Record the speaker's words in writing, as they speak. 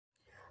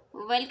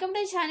Welcome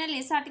to channel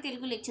SRT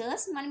Telugu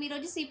lectures. మనం ఈ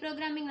రోజు C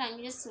ప్రోగ్రామింగ్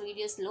లాంగ్వేజెస్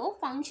వీడియోస్ లో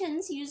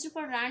functions used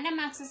for random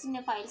access in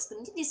files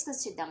గురించి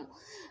discuss చేద్దాము.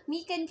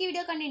 మీకు కనుక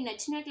వీడియో కంటెంట్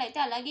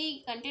నచ్చినట్లయితే అలాగే ఈ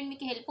కంటెంట్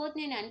మీకు హెల్ప్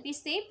అవుతుందని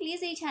అనిపిస్తే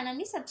ప్లీజ్ ఈ ఛానల్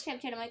ని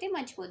సబ్స్క్రైబ్ చేయడం అయితే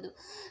మర్చిపోద్దు.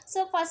 సో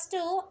ఫస్ట్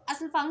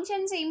అసలు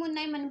ఫంక్షన్స్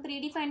ఏమున్నాయి, మనం pre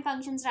defined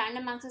functions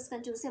random access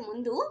కని చూసే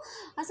ముందు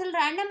అసలు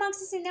రాండమ్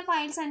యాక్సెస్ ఇన్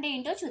ఫైల్స్ అంటే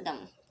ఏంటో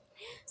చూద్దాం.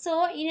 So,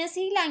 in a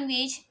C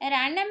language, a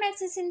random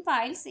access in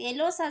files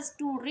allows us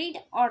to read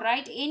or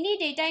write any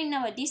data in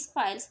our disk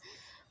files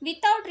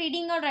without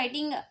reading or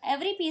writing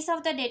every piece of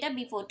the data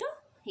before to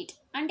it.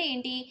 అంటే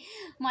ఏంటి,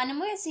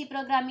 మనము C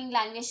programming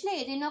లాంగ్వేజ్లో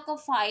ఏదైనా ఒక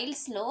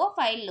ఫైల్లో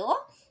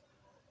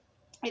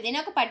ఏదైనా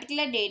ఒక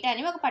particular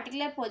డేటాని ఒక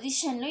పర్టికులర్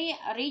పొజిషన్లో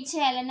రీడ్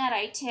చేయాలన్నా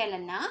రైట్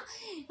చేయాలన్నా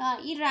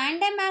ఈ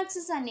ర్యాండమ్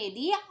యాక్సెస్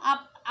అనేది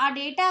ఆ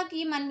డేటాకి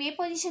మనం ఏ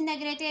పొజిషన్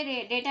దగ్గర అయితే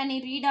డేటాని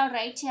రీడ్ ఆర్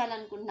రైట్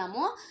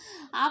చేయాలనుకుంటున్నామో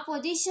ఆ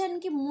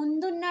పొజిషన్కి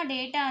ముందున్న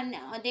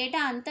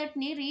డేటా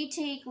అంతటిని రీడ్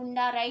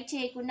చేయకుండా రైట్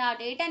చేయకుండా ఆ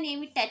డేటాని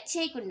ఏమి టచ్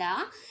చేయకుండా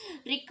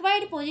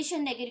రిక్వైర్డ్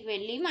పొజిషన్ దగ్గరికి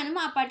వెళ్ళి మనం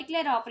ఆ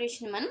పర్టికులర్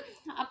ఆపరేషన్ మనం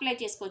అప్లై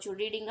చేసుకోవచ్చు,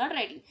 రీడింగ్ ఆర్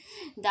రైటింగ్.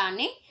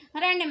 దాన్ని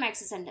ర్యాండమ్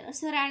యాక్సెస్ అంటారు.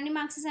 సో ర్యాండమ్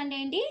యాక్సెస్ అంటే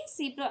ఏంటి,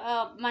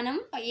 మనం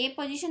ఏ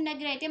పొజిషన్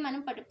దగ్గర అయితే మనం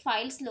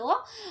ఫైల్స్లో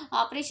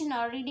operation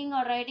are reading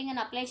are writing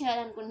అని అప్లై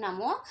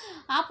చేయాలనుకుంటున్నామో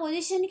ఆ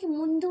పొజిషన్కి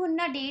ముందు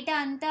ఉన్న డేటా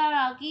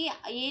అంతాకి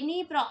ఎనీ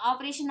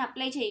ఆపరేషన్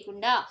అప్లై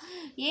చేయకుండా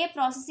ఏ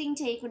ప్రాసెసింగ్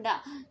చేయకుండా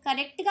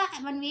కరెక్ట్గా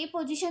మనం ఏ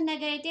పొజిషన్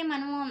దగ్గర అయితే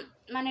మనము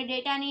మన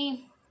డేటాని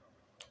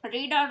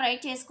రీడ్ ఆర్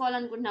రైట్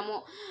చేసుకోవాలనుకుంటున్నామో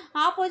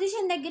ఆ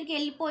పొజిషన్ దగ్గరికి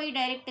వెళ్ళిపోయి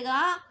డైరెక్ట్గా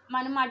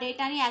మనం ఆ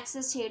డేటాని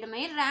యాక్సెస్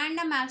చేయడమే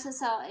random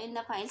access in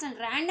the files.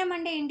 And random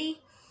అంటే ఏంటి,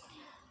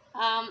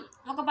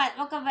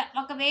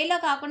 ఒక వేలో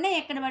కాకుండా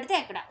ఎక్కడ పడితే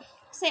అక్కడ,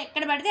 సో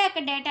ఎక్కడ పడితే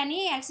అక్కడ డేటాని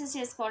యాక్సెస్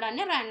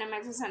చేసుకోవడాన్ని ర్యాండమ్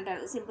యాక్సెస్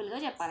అంటారు సింపుల్గా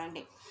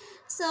చెప్పాలంటే.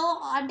 సో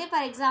అంటే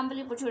ఫర్ ఎగ్జాంపుల్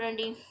ఇప్పుడు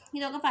చూడండి,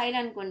 ఇది ఒక ఫైల్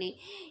అనుకోండి.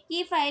 ఈ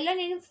ఫైల్లో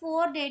నేను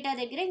 4 డేటా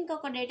దగ్గర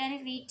ఇంకొక డేటాని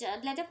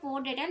లేకపోతే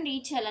 4 డేటాని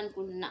రీడ్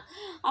చేయాలనుకుంటున్నా.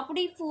 అప్పుడు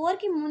ఈ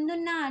 4కి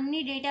ముందున్న అన్ని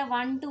డేటా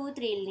 1, 2,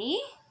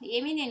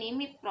 3ని నేను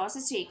ఏమి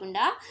ప్రాసెస్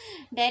చేయకుండా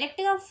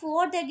డైరెక్ట్గా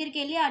 4 దగ్గరికి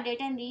వెళ్ళి ఆ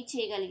డేటాని రీడ్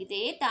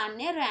చేయగలిగితే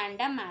దాన్నే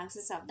random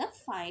access of the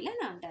file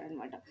అని అంటారు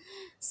అనమాట.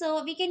 So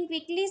we can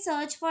quickly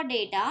search for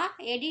data,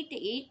 edit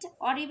it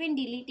or even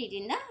delete it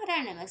in the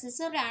random access.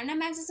 So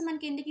random access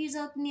మనకి ఎందుకు యూజ్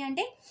అవుతుంది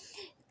అంటే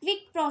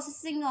quick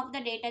processing of the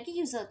డేటాకి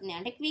use అవుతుంది.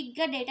 అంటే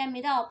క్విక్గా డేటా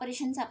మీద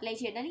ఆపరేషన్స్ అప్లై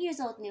చేయడానికి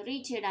యూజ్ అవుతుంది,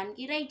 రీడ్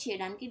చేయడానికి, రైట్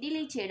చేయడానికి,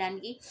 డిలీట్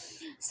చేయడానికి.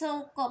 సో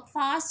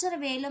ఫాస్టర్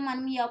వేలో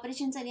మనం ఈ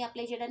ఆపరేషన్స్ అని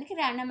అప్లై చేయడానికి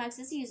ర్యాండమ్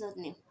యాక్సెస్ యూజ్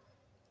అవుతుంది.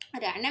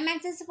 ర్యాండమ్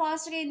యాక్సెస్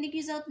ఫాస్ట్గా ఎందుకు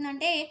యూజ్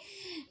అవుతుందంటే,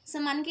 సో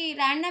మనకి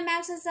ర్యాండమ్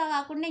యాక్సెస్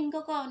కాకుండా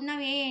ఇంకొక ఉన్న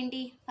వే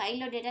ఏంటి,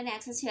 ఫైల్లో డేటాని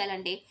యాక్సెస్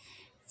చేయాలంటే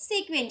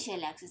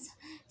సీక్వెన్షియల్ యాక్సెస్.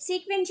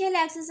 సీక్వెన్షియల్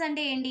యాక్సెస్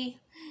అంటే ఏంటి,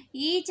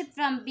 ఈచ్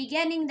ఫ్రమ్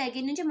బిగినింగ్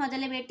దగ్గర నుంచి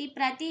మొదలుపెట్టి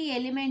ప్రతి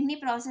ఎలిమెంట్ని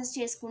ప్రాసెస్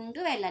చేసుకుంటూ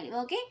వెళ్ళాలి.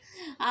 ఓకే,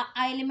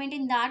 ఆ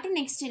ఎలిమెంట్ని దాటి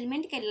నెక్స్ట్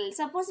ఎలిమెంట్కి వెళ్ళాలి.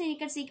 సపోజ్ నేను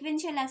ఇక్కడ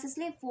సీక్వెన్షియల్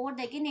యాక్సెస్లో 4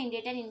 దగ్గర నేను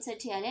డేటాని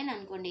ఇన్సర్ట్ చేయాలి అని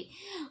అనుకోండి.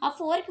 ఆ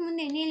 4కి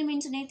ముందు ఎన్ని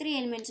ఎలిమెంట్స్ ఉన్నాయి, 3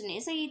 ఎలిమెంట్స్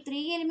ఉన్నాయి. సో ఈ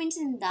 3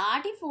 ఎలిమెంట్స్ని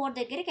దాటి 4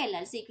 దగ్గరికి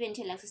వెళ్ళాలి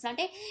సీక్వెన్షియల్ యాక్సెస్.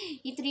 అంటే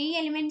ఈ 3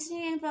 ఎలిమెంట్స్ని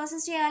నేను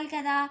ప్రాసెస్ చేయాలి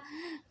కదా.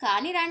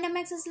 కానీ ర్యాండమ్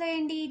యాక్సెస్లో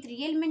ఏంటి, 3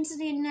 ఎలిమెంట్స్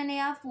ఎన్ని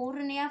ఉన్నాయా, 4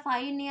 ఉన్నాయా,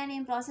 5 ఉన్నాయా,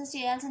 నేను ప్రాసెస్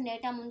చేయాల్సిన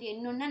డేటా ముందు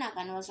ఎన్ని ఉన్నా నాకు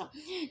అనవసరం.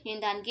 నేను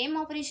దానికి ఏం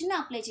ఆపరేషన్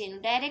అప్లై చేయను,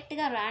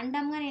 డైరెక్ట్గా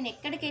ర్యాండమ్గా నేను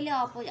ఎక్కడికి వెళ్ళి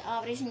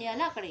ఆపరేషన్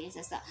చేయాలో అక్కడ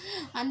చేసేస్తాను.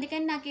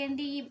 అందుకని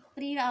నాకేంటి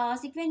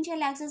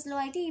సీక్వెన్షియల్ యాక్సెస్లో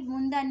అయితే ఈ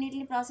ముందు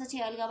అన్నిటిని ప్రాసెస్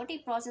చేయాలి కాబట్టి ఈ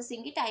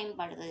ప్రాసెసింగ్కి టైం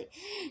పడుతుంది.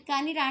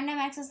 కానీ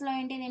ర్యాండమ్ యాక్సెస్లో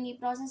ఏంటి, నేను ఈ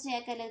ప్రాసెస్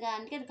చేయగలిగే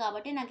దానికి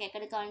కాబట్టి నాకు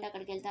ఎక్కడికి కావాలంటే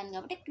అక్కడికి వెళ్తాను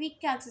కాబట్టి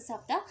quick access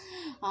of the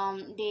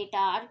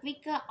data are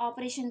quick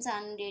operations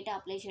on data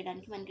apply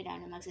చేయడానికి మనకి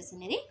ర్యాండమ్ యాక్సెస్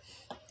అనేది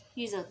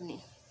యూజ్ అవుతుంది.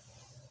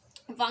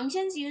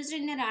 Functions used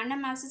in a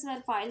random access for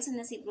files in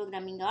the C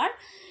programming are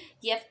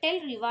ftel,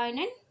 rewind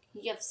and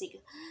fseek.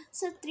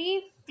 So 3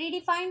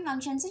 predefined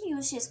functions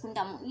use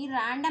చేసుకుంటాము ఈ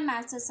random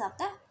access of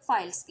the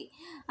ఫైల్స్కి.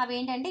 అవి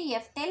ఏంటంటే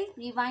ftel,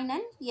 rewind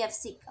and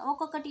fseek.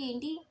 ఒక్కొక్కటి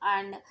ఏంటి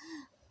and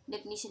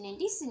definition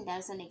ఏంటి,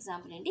 syntax and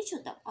example ఏంటి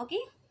చూద్దాం.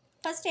 Okay,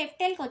 first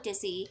ftelకి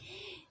వచ్చేసి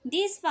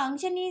this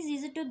function is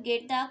use to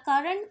get the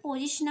current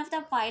position of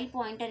the file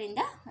pointer in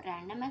the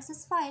random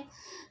access file.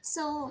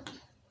 So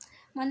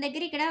మన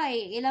దగ్గర ఇక్కడ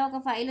ఇలా ఒక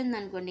ఫైల్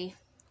ఉందనుకోండి.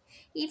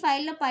 ఈ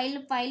ఫైల్లో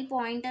ఫైల్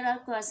పాయింటర్ ఆర్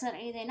కర్సర్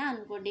ఏదైనా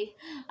అనుకోండి,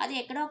 అది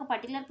ఎక్కడో ఒక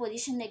పర్టికులర్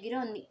పొజిషన్ దగ్గర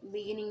ఉంది,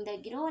 బిగినింగ్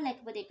దగ్గర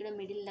లేకపోతే ఎక్కడ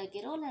మిడిల్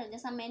దగ్గర లేదా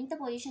సమ్ ఎంత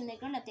పొజిషన్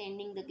దగ్గర లేకపోతే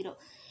ఎండింగ్ దగ్గర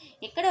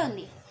ఎక్కడ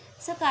ఉంది.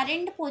 So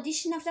current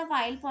position of the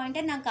file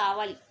pointer నాకు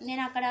కావాలి.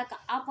 నేను అక్కడ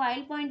ఆ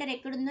ఫైల్ పాయింటర్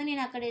ఎక్కడుందో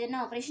నేను అక్కడ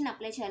ఏదైనా ఆపరేషన్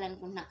అప్లై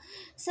చేయాలనుకుంటున్నా.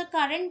 So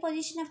current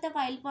position of the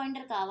file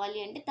pointer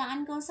కావాలి అంటే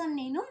దానికోసం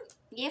నేను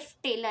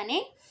ftel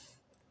అనే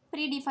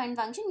ప్రీ డిఫైన్డ్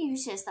ఫంక్షన్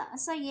యూజ్ చేస్తా.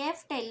 So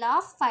ftel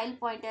of file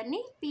పాయింటర్ని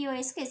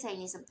POSకి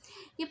assign చేసాం.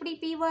 ఇప్పుడు ఈ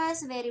POS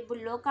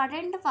వేరియబుల్లో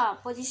current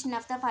position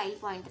of the file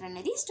pointer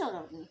అనేది స్టోర్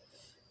అవుతుంది.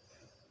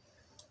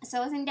 సో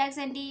సింటాక్స్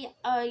ఏంటి,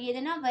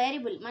 ఏదైనా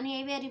వేరియబుల్, మనం ఏ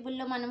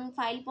వేరియబుల్లో మనం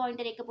ఫైల్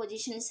పాయింటర్ యొక్క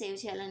పొజిషన్ సేవ్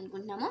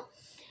చేయాలనుకుంటున్నామో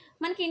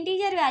మనకి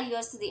ఇంటీజర్ వాల్యూ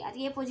వస్తుంది, అది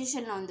ఏ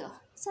పొజిషన్లో ఉందో.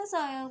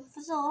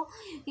 సో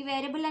ఈ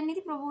వేరియబుల్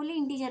అనేది probably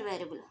integer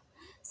variable.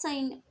 So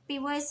in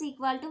pos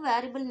equal to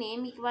variable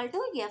name equal to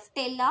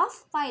ftel of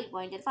file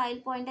pointer. File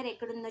pointer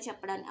ఎక్కడుందో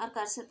చెప్పడానికి ఆర్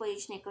కర్సర్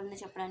పొజిషన్ ఎక్కడుందో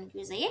చెప్పడానికి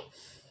యూజ్ అయ్యే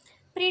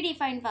pre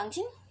defined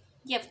function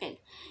ftel.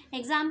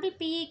 Example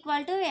p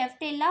equal to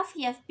ftel of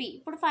fp.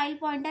 ఇప్పుడు file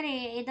pointer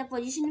ఏదో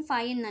position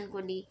 5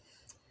 ఉందనుకోండి,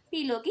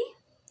 pలోకి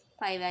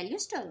 5 value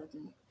store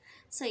అవుతుంది.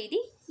 So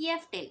ఇది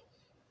ftel.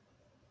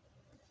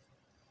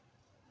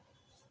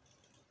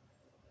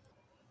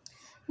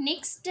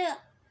 Next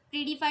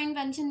predefined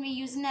function we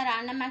use in a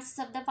random access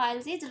of the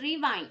files is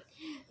rewind.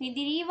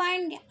 The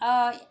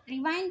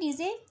rewind is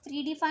a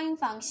predefined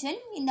function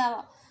in the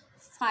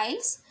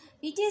files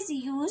which is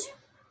used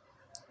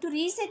to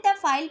reset the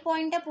file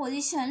pointer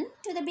position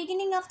to the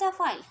beginning of the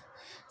file.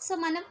 So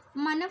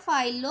మన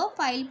ఫైల్లో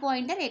file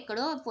pointer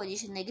ఎక్కడో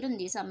position దగ్గర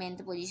ఉంది, some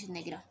ఎంత position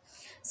దగ్గర.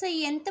 So ఈ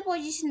ఎంత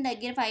position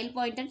దగ్గర ఫైల్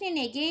పాయింటర్ నేను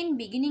again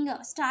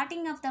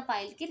starting of the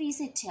ఫైల్కి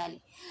reset చేయాలి.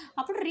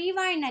 అప్పుడు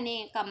రీవైండ్ అనే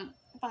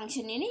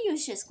ఫంక్షన్ నేను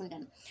యూజ్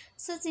చేసుకుంటాను.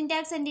 సో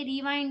సింటాక్స్ అంటే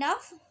rewind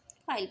of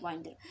file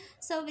pointer.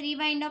 So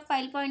rewind of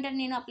file pointer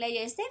నేను అప్లై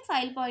చేస్తే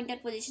ఫైల్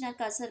పాయింటర్ పొజిషన్ ఆ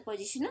cursor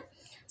position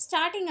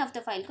starting of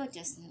the ఫైల్కి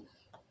వచ్చేస్తుంది.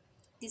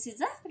 This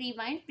is a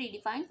rewind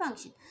predefined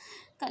function.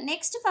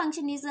 Next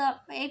function is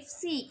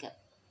fseek.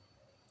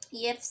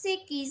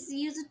 fseek is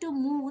used to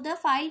move the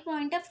file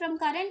pointer from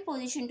current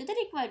position to the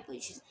required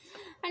position.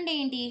 అంటే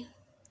ఏంటి,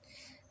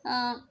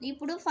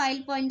 ఇప్పుడు file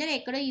pointer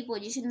ఎక్కడో ఈ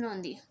పొజిషన్లో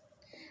ఉంది,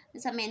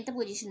 some ఎంత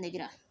position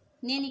దగ్గర.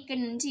 నేను ఇక్కడ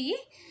నుంచి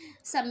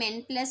సమ్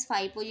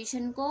n+5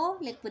 పొజిషన్కో,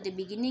 లేకపోతే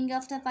బిగినింగ్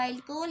ఆఫ్ ద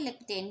ఫైల్కో,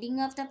 లేకపోతే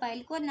ఎండింగ్ ఆఫ్ ద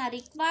ఫైల్కో నా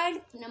రిక్వైర్డ్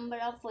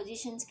నెంబర్ ఆఫ్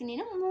పొజిషన్స్కి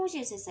నేను మూవ్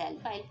చేసేసేయాలి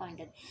ఫైల్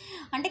పాయింటర్.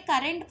 అంటే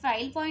కరెంట్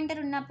ఫైల్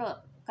పాయింటర్ ఉన్న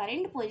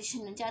కరెంట్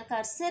పొజిషన్ నుంచి, ఆ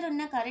కర్సర్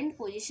ఉన్న కరెంట్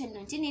పొజిషన్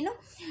నుంచి నేను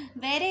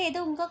వేరే ఏదో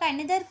ఇంకొక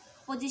అనదర్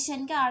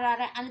పొజిషన్కి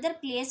అనదర్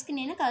ప్లేస్కి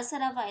నేను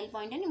కర్సర్ ఆ ఫైల్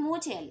పాయింటర్ని మూవ్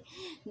చేయాలి.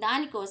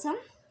 దానికోసం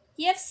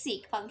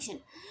fseek function.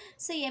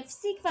 So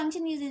fseek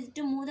function is used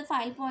to move the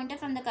file pointer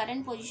from the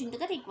current position to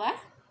the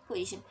required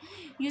position.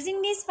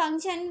 Using this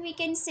function we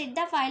can set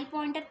the file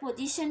pointer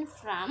position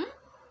from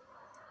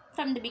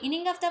the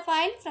beginning of the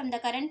file, from the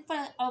current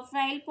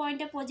file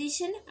pointer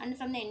position and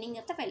from the ending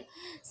of the file.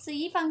 So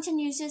ఈ function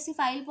use చేసి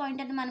file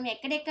pointer మనం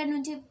ఎక్కడెక్కడ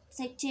నుంచి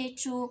set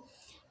చేయొచ్చు,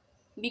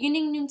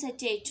 beginning నుంచి set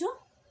చేయొచ్చు,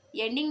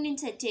 ending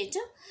నుంచి set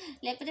చేయొచ్చు,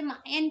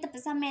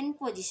 లేకపోతే సమ్ ఎన్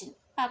పొజిషన్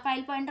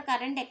ఫైల్ పాయింటర్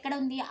కరెంట్ ఎక్కడ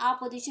ఉంది ఆ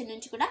పొజిషన్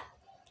నుంచి కూడా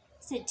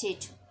సెట్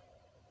చేయొచ్చు.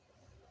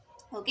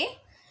 ఓకే,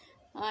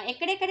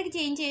 ఎక్కడెక్కడికి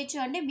చేంజ్ చేయొచ్చు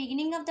అంటే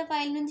బిగినింగ్ ఆఫ్ ద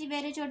ఫైల్ నుంచి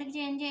వేరే చోటికి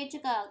చేంజ్ చేయొచ్చు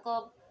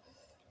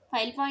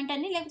ఫైల్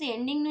పాయింటర్ని, లేకపోతే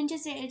ఎండింగ్ నుంచి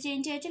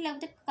చేంజ్ చేయొచ్చు,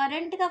 లేకపోతే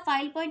కరెంట్గా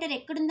ఫైల్ పాయింటర్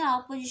ఎక్కడుందో ఆ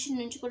పొజిషన్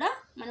నుంచి కూడా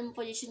మనం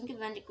పొజిషన్కి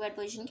రిక్వైర్డ్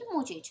పొజిషన్కి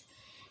మూవ్ చేయొచ్చు.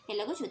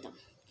 ఎలాగో చూద్దాం.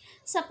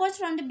 Suppose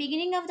from the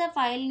beginning of the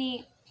ఫైల్ని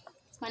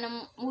మనం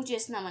మూవ్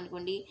చేస్తున్నాం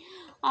అనుకోండి,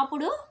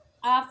 అప్పుడు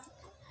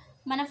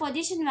మన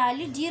పొజిషన్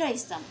వాల్యూ 0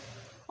 ఇస్తాం.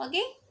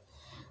 ఓకే,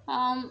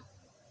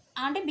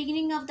 అంటే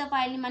బిగినింగ్ ఆఫ్ ద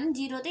ఫైల్ని మనం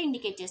 0తో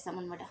ఇండికేట్ చేస్తాం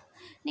అనమాట.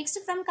 Next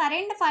from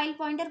current file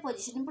pointer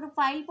position, ఇప్పుడు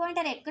ఫైల్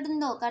పాయింటర్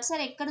ఎక్కడుందో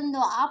కర్సర్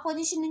ఎక్కడుందో ఆ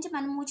పొజిషన్ నుంచి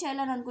మనం మూవ్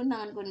చేయాలని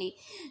అనుకుంటున్నాం అనుకోండి,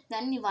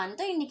 దాన్ని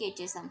 1తో ఇండికేట్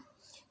చేస్తాం.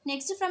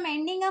 Next from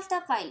ending of the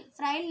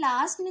file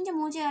last నుంచి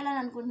మూవ్ చేయాలని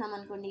అనుకుంటున్నాం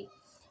అనుకోండి,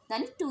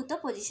 దాన్ని 2తో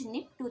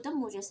పొజిషన్ని 2తో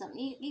మూవ్ చేస్తాం.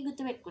 ఈ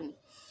గుర్తుపెట్టుకోండి,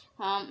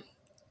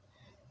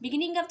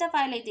 బిగినింగ్ ఆఫ్ ద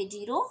ఫైల్ అయితే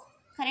 0,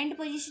 కరెంట్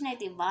పొజిషన్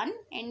అయితే 1,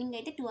 ఎండింగ్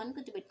అయితే 2 అని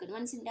గుర్తుపెట్టుకోండి.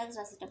 మన సింటాక్స్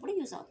రాసేటప్పుడు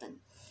యూజ్ అవుతుంది.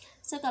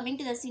 So coming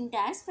to the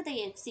syntax for the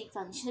fseek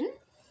function,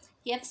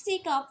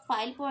 fseek of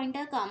file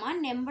pointer comma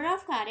number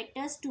of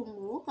characters to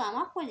move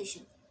comma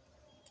position.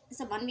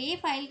 So మనం ఏ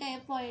ఫైల్కి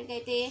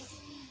అయితే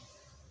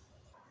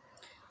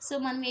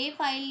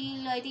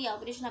ఫైల్లో అయితే ఈ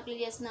ఆపరేషన్ అప్లై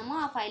చేస్తున్నామో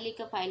ఆ ఫైల్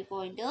యొక్క ఫైల్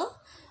పాయింటర్,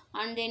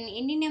 అండ్ దెన్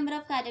ఎన్ని నెంబర్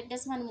ఆఫ్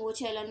క్యారెక్టర్స్ మనం మూవ్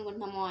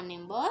చేయాలనుకుంటున్నామో ఆ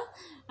number,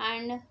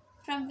 and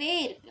from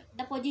where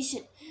the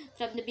position,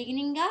 from the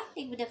బిగినింగా,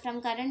 లేకపోతే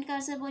from current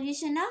cursor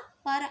పొజిషనా,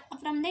 are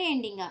from the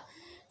ఎండింగా.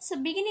 So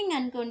beginning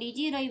అనుకోండి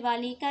 0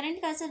 ఇవ్వాలి, కరెంట్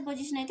కర్సర్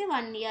పొజిషన్ అయితే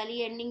 1 ఇవ్వాలి,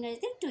 ఎండింగ్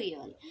అయితే 2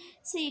 ఇవ్వాలి.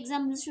 సో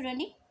ఎగ్జాంపుల్స్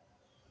చూడండి.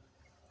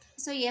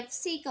 So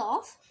fseek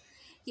of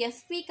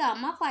fp,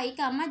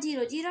 5,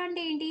 0. 0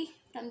 అంటే ఏంటి,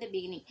 ఫ్రమ్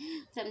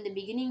ద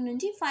బిగినింగ్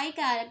నుంచి 5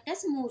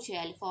 క్యారెక్టర్స్ మూవ్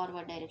చేయాలి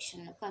ఫార్వర్డ్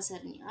డైరెక్షన్లో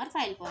కర్సర్ని are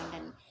file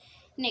పాయింటర్ని.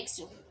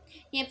 Next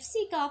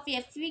fseek of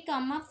fp,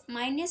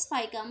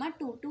 -5,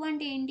 2. 2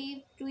 అంటే ఏంటి,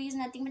 2 ఈజ్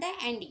నథింగ్ బట్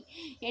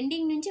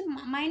ఎండింగ్ నుంచి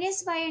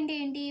 -5 అంటే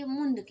ఏంటి,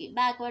 ముందుకి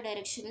బ్యాక్వర్డ్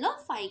డైరెక్షన్లో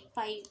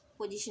 5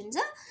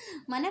 పొజిషన్స్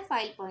మన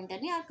ఫైల్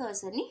పాయింటర్ని ఆ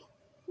కర్సర్ని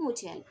మూవ్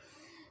చేయాలి.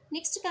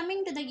 Next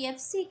coming to the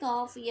fseek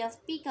of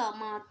fp,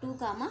 2,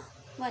 1.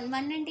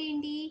 1 అంటే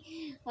ఏంటి,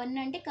 1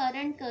 అంటే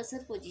కరెంట్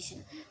కర్సర్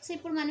పొజిషన్. సో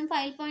ఇప్పుడు మనం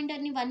ఫైల్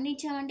పాయింటర్ని 1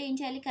 ఇచ్చామంటే ఏం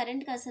చేయాలి,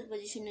 కరెంట్ కర్సర్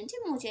పొజిషన్ నుంచి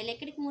మూవ్ చేయాలి.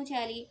 ఎక్కడికి మూవ్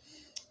చేయాలి,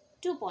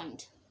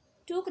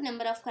 2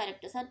 నెంబర్ ఆఫ్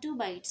క్యారెక్టర్స్ ఆ 2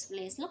 బైట్స్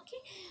ప్లేస్లోకి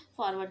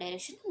ఫార్వర్డ్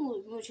డైరెక్షన్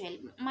మూవ్ చేయాలి.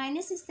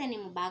 Minus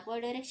ఇస్తేనేమో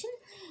backward direction,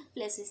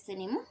 plus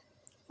ఇస్తేనేమో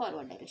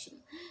forward direction.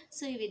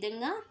 So ఈ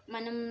విధంగా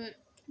మనం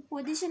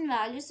పొజిషన్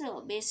వాల్యూస్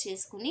బేస్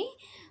చేసుకుని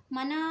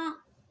మన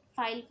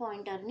ఫైల్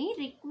పాయింటర్ని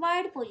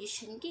రిక్వైర్డ్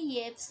పొజిషన్కి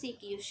fseek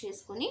యూజ్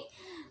చేసుకొని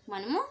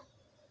మనము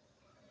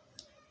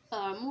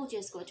మూవ్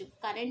చేసుకోవచ్చు.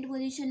 కరెంట్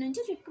పొజిషన్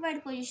నుంచి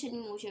రిక్వైర్డ్ పొజిషన్ని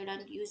మూవ్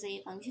చేయడానికి యూజ్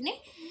అయ్యే ఫంక్షనే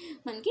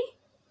మనకి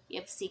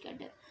fseek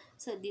అంటారు.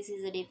 So this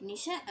is the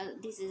definition,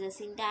 this is the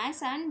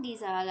syntax and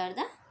these all are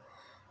the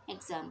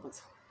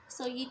examples.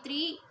 So ఈ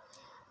 3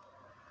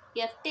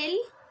 ftell,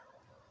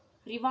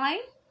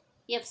 rewind,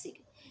 fseek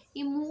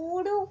ఈ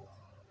 3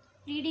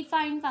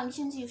 ప్రీడిఫైన్డ్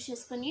ఫంక్షన్స్ యూజ్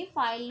చేసుకొని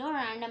ఫైల్లో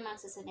ర్యాండమ్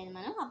యాక్సెస్ అనేది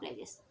మనం అప్లై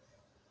చేస్తాం.